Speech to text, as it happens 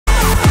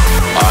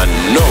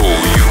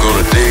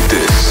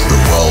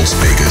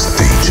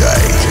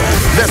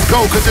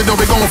go, cause you know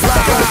we gon' fly.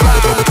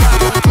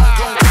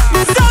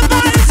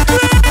 Somebody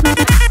scream!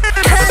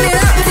 Turn it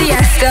up,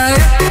 Tiesto.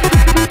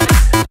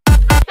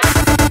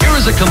 Here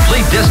is a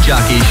complete disc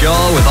jockey show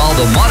with all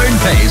the modern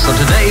pace of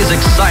today's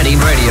exciting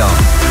radio.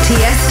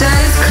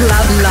 Tiesto's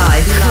Club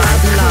Life.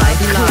 Club Life.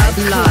 Club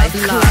Life.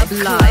 Club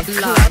Life.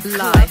 Club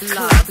Life.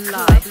 Club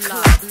Life.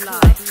 Club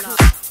Life.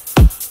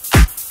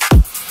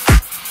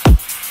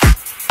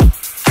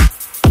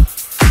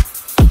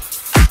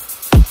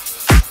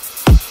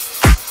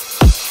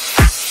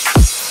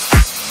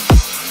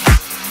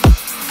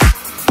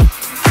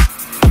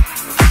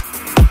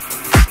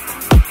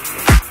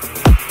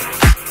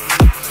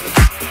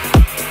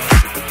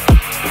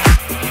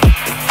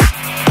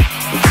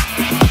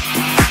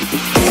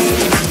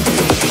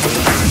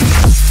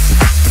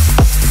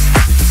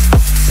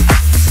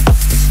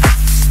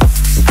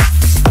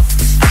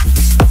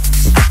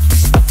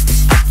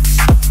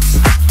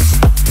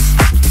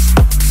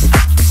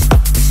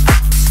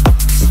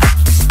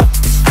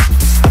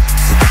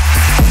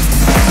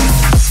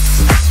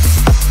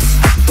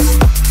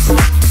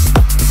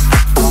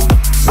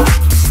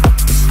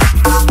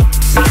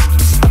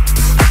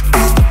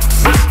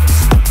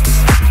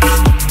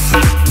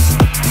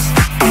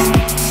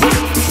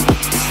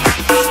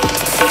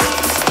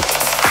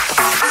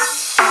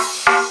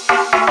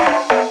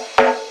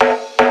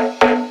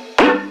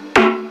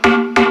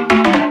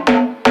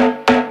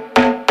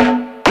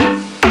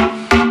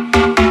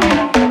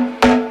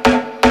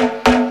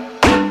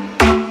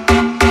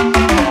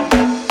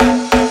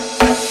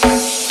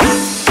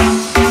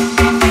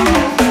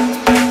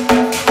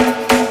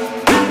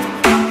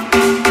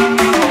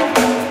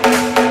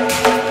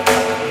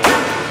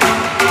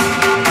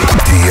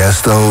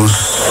 Tiesto's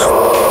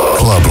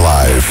Club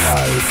Live.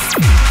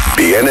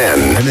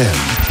 BNN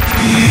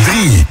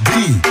 3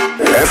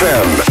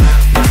 FM.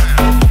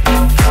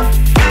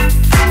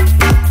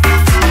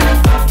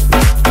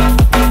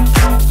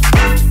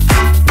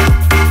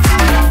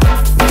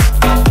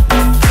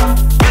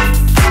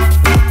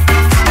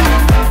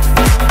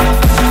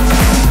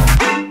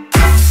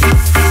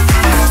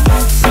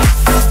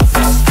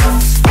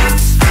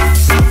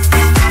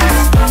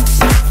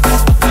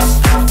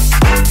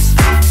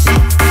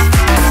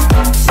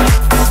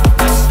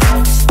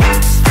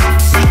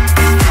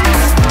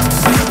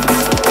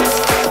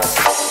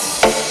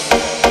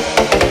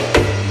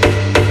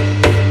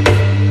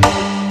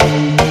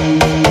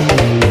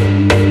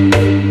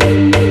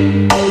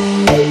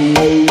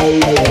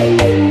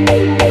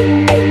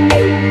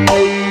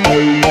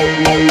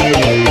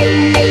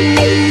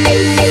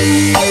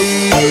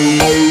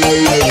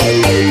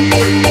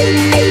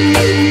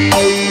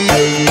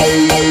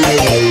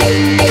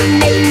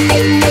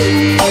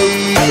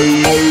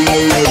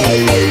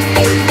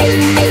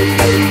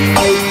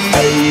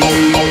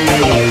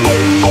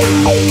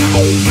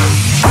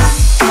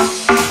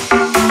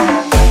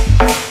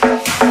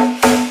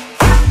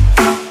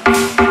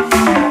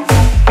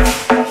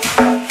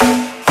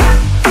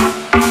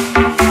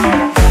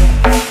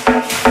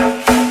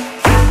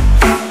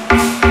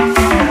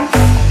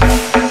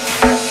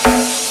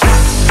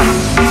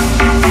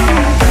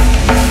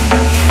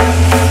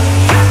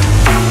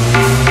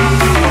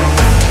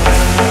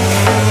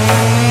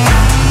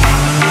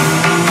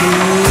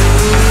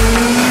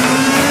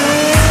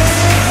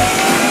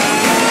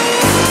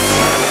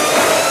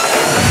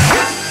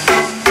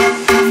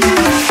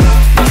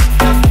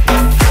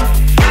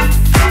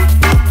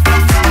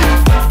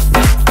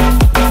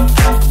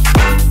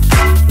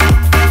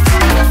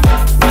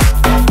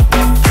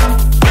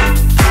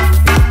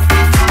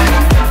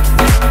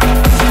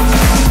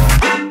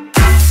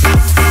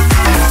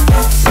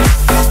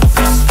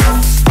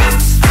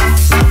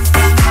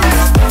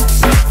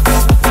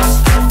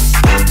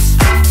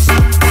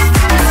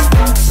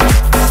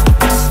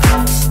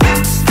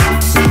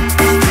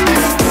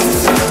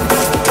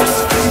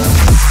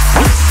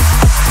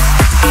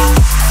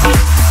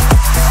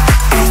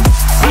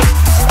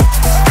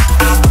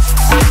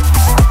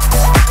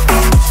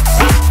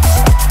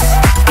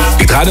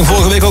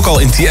 Vorige week ook al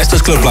in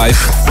Tiesto's Club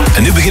Live.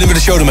 En nu beginnen we de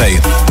show ermee.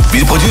 Wie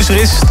de producer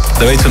is,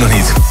 dat weten we nog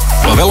niet.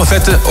 Maar wel een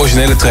vette,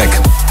 originele track.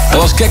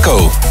 Dat was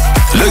Gecko.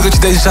 Leuk dat je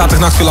deze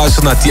zaterdagnacht weer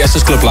luistert naar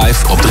Tiesto's Club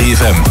Live op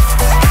 3FM.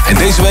 En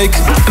deze week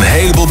een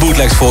heleboel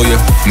bootlegs voor je,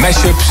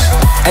 mashups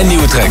en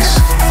nieuwe tracks.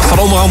 Van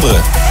onder andere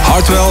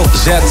Hardwell,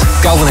 Z,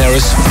 Calvin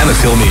Harris en nog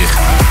veel meer.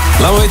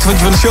 Laat me weten wat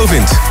je van de show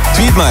vindt.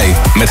 Tweet mij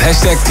met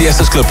hashtag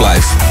Tiesto's Club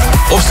Live.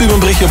 Of stuur me een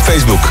berichtje op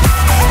Facebook.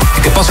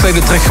 Ik heb pas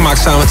geleden een track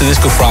gemaakt samen met de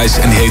Disco Fries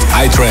en die heet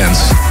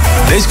iTrance.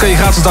 Deze kan je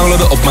gratis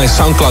downloaden op mijn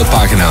Soundcloud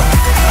pagina.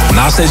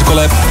 Naast deze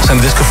collab zijn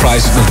de Disco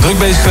Fries nog druk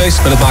bezig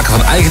geweest met het maken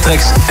van eigen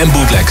tracks en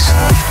bootlegs.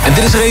 En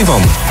dit is er één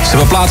van. Ze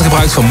hebben platen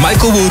gebruikt van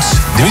Michael Woods,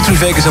 Dimitri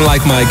Vegas en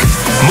Like Mike,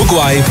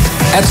 Mogwai,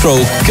 Etro,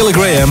 Killer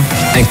Graham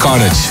en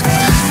Carnage.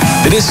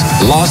 Dit is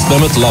Last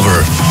Moment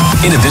Lover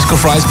in de Disco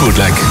Fries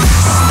bootleg.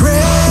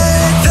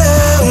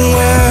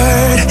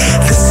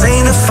 This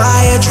ain't a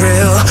fire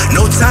drill,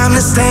 no time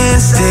to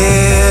stand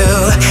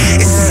still.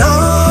 It's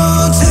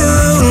on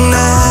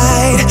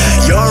tonight,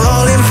 you're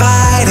all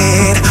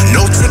invited,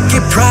 no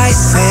ticket price.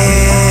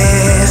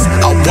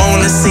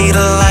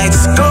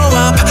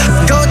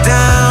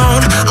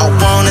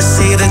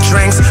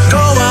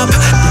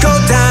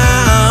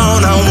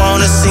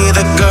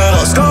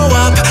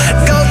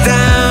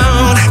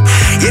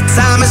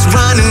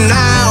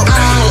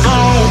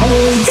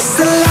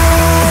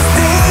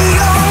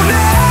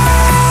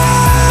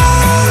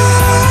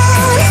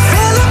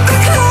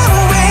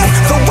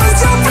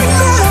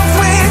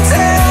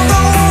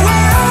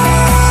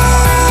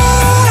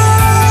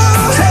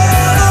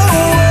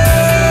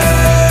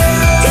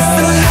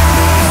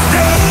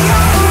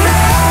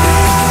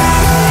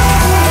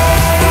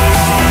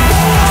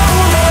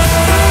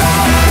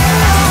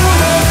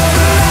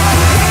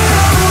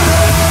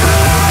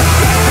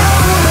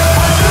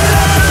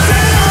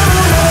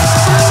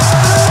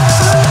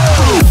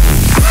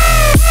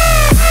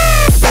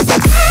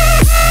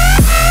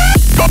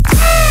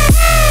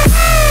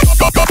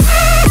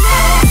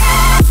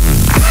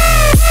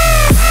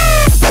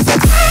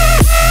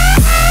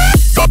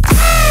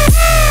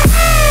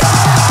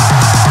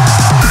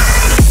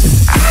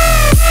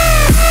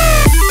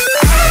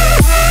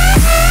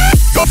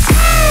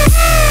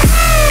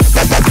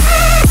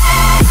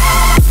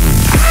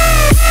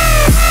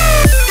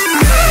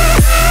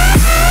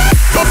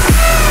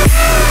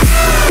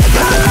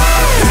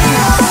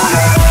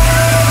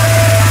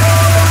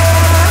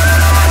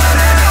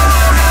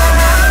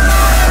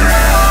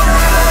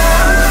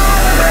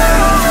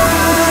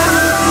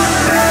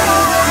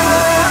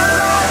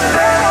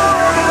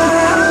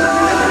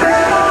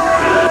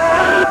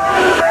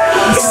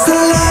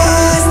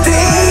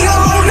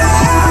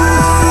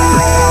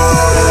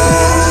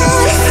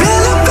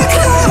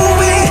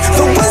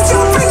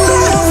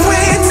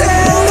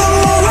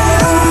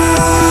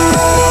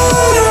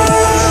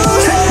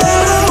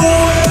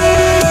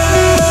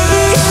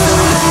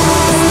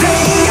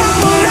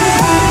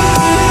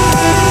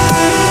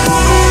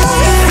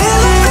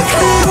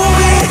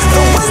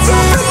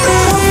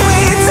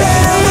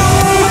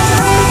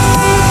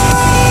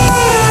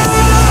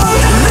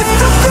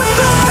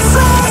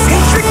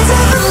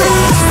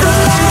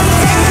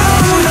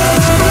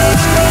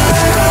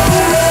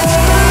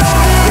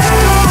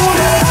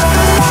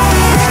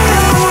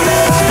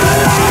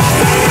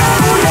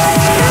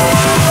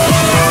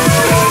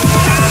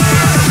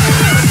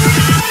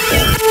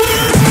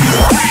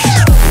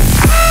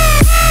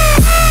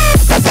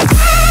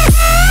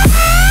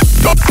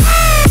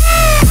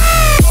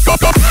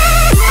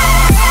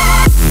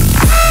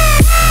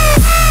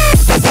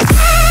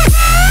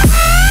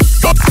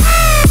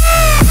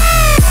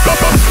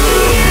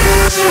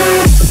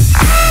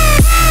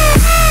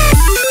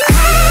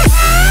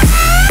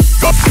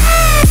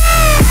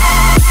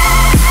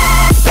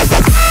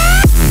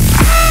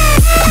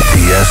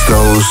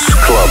 Tiesto's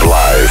Club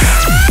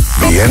Life.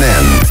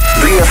 BNN,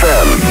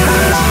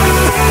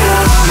 3FM.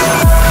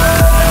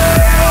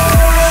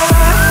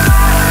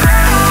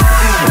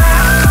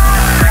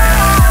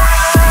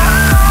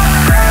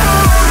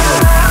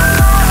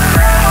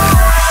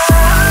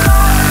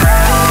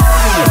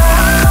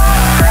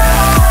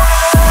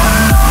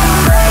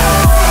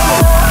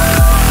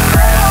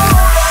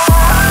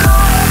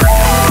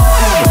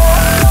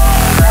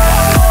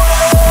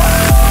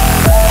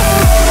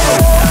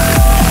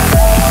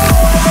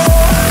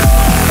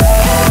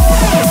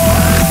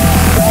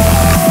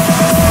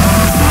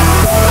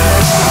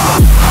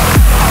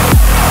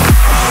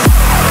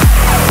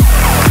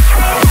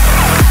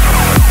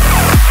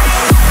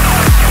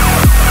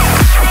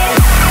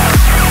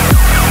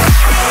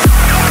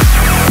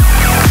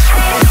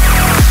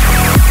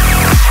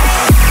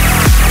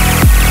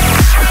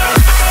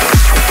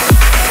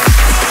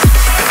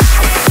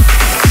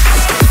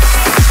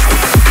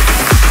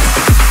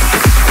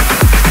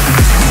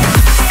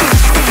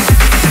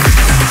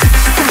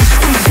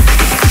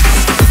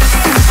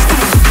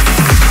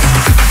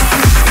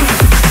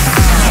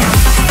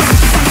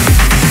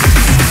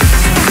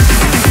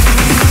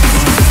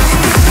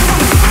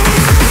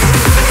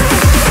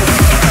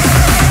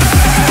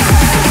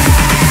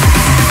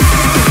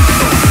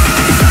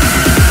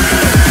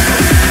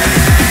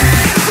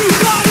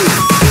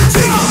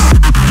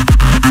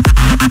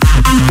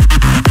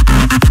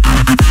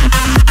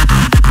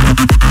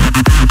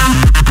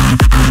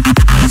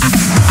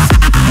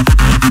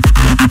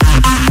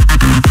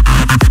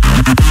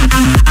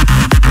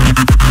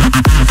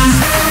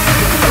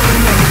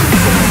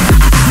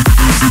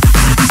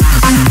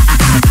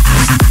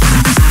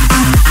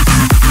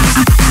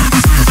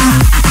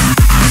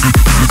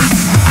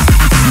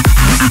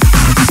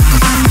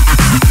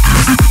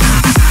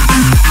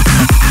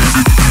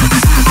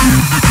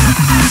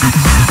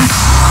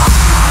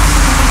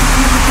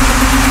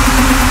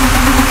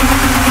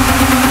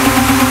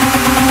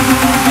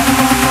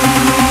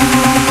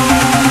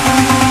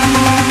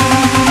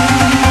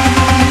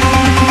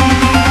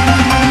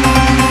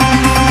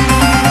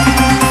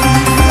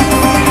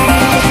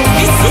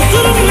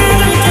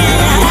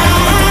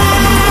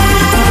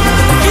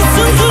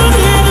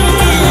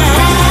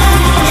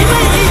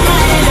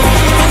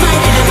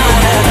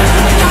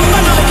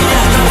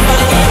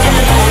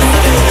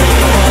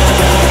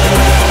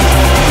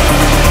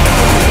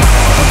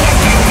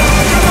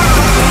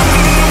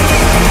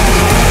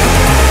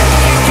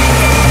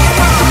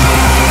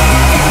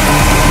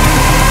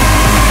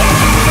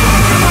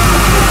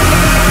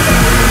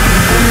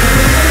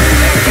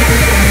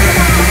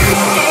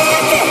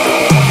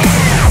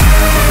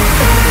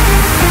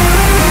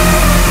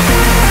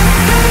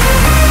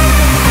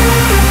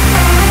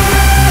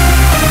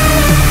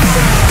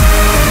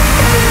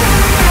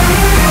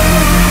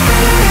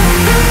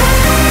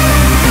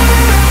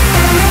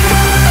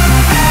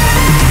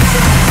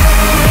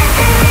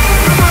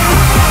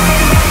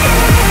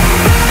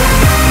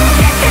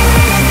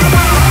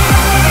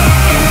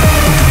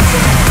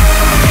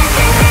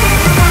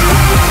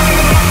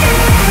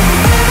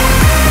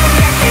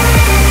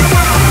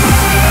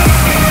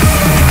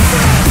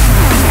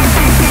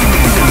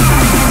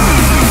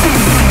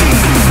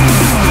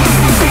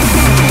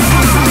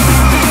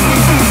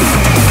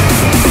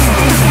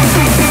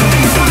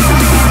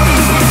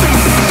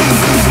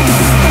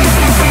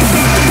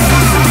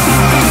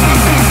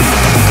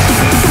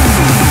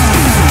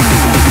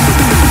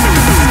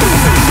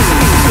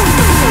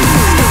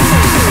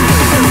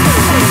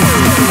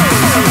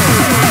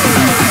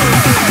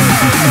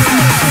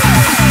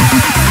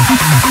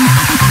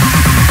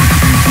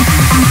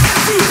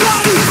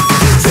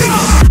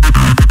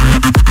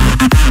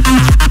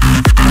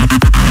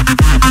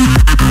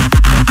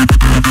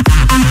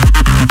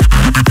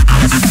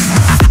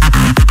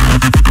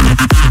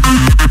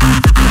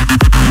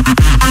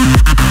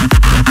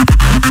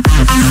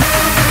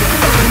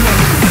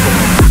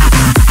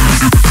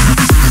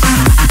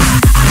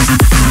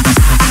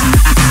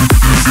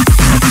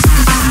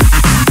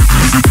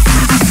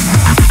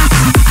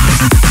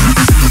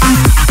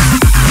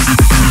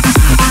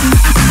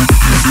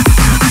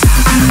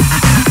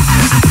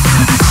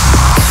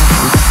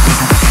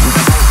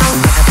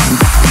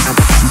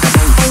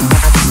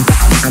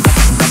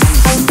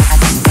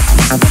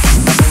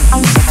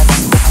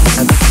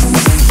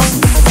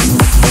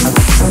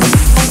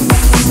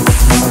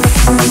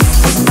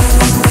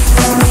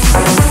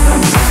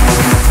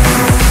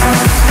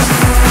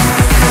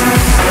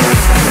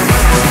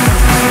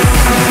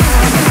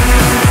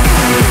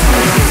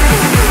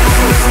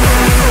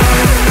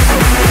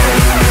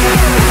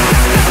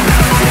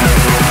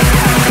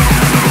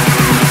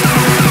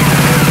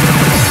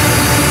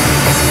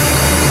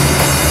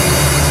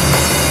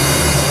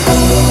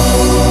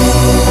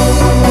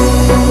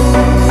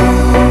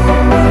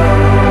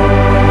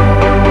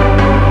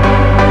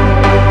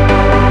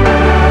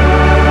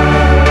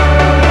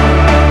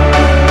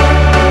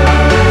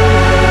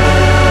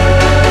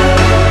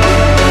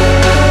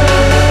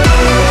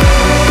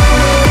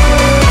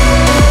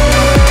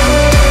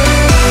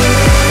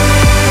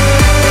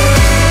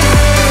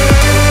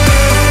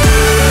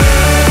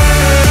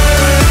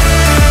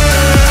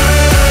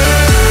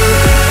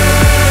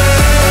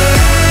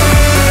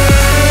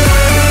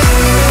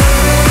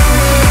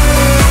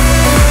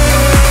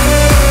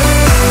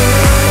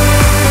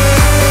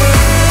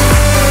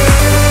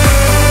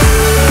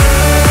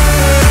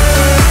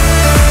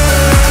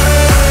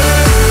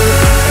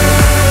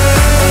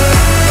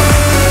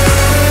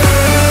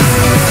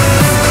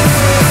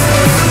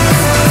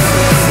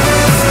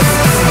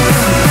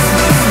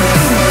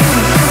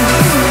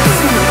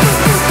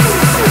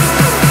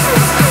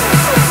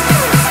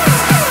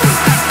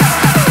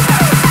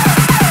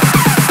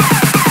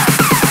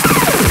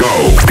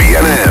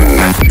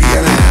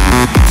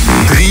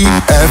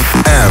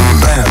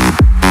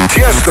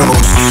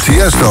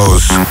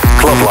 Tiesto's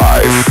Club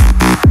Life.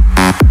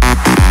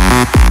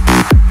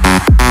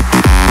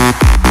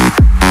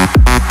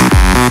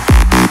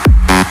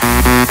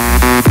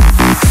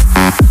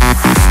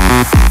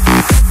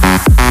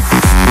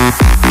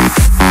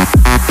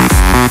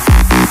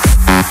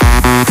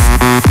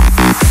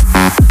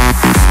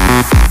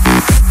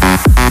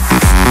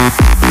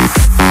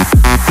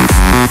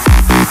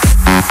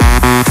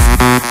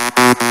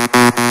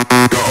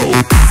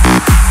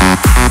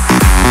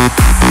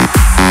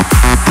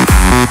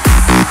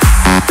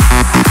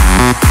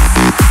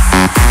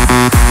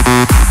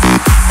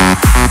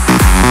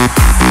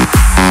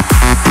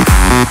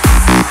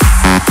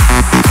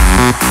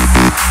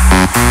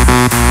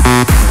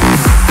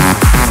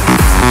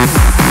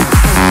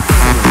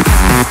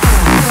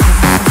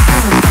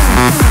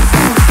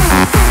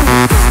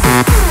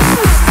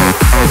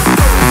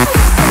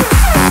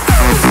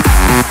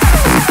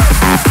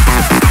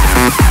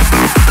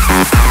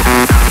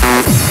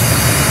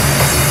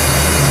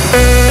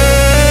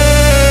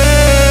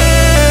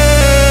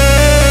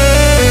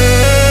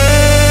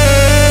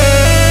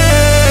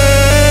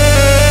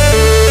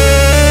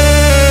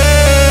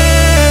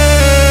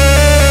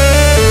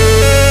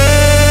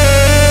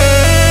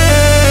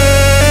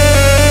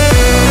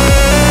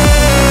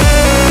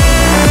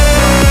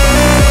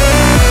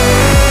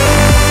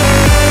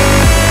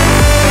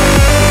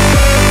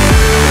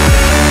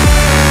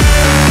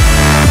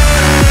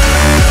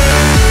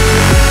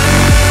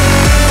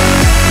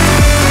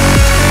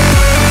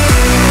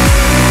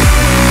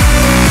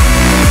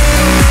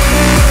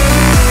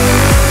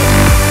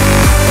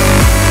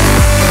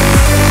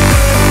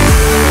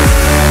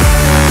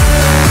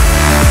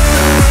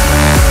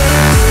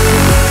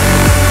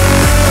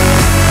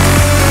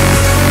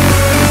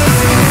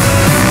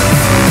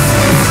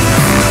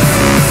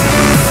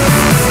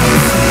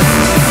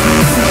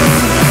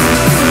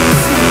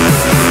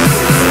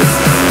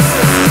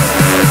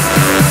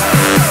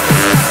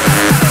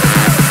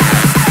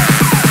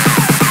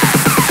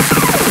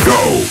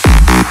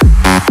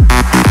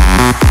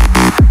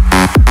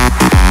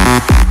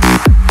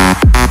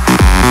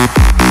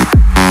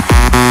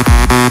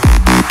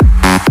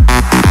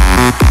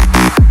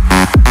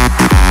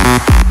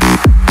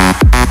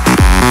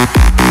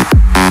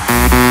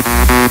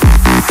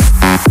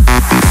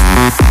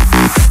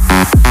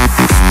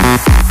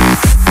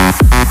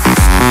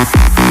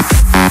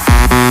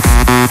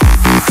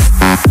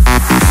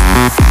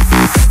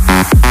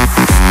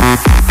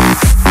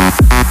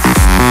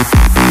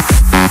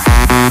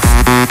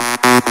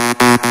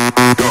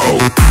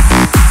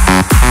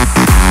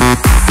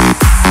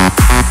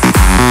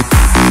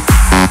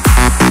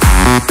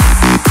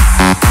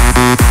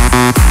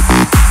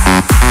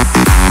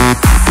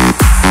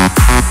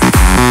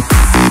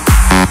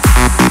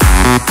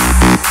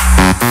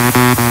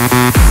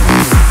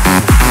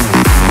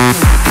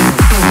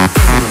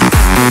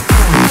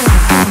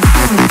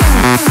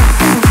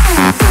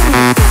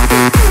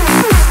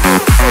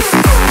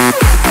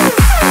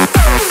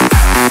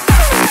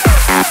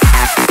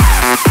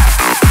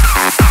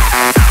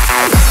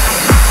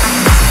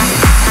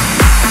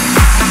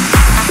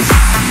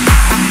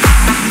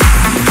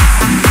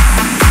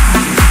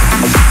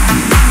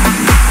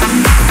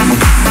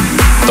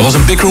 Dat was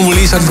een big room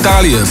release uit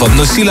Italië van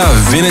Nocilla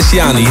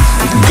Veneziani,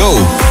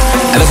 Go.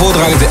 En daarvoor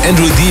draai ik de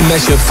Andrew D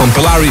mashup van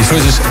Polari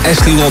versus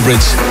Ashley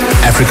Walbridge,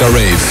 Africa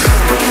Rave.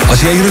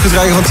 Als jij genoeg kunt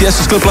krijgen van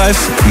Tiesto's Club Live,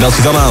 meld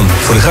je dan aan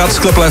voor de gratis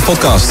Club Live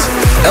podcast.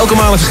 Elke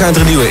maand verschijnt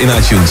er een nieuwe in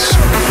iTunes.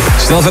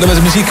 Snel verder met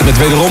de muziek met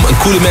wederom een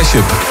coole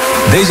mashup.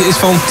 Deze is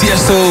van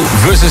Tiesto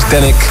versus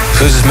Danik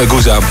versus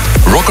Megusa,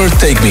 Rocker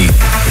Take Me,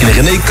 in een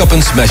René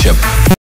Kappens mashup.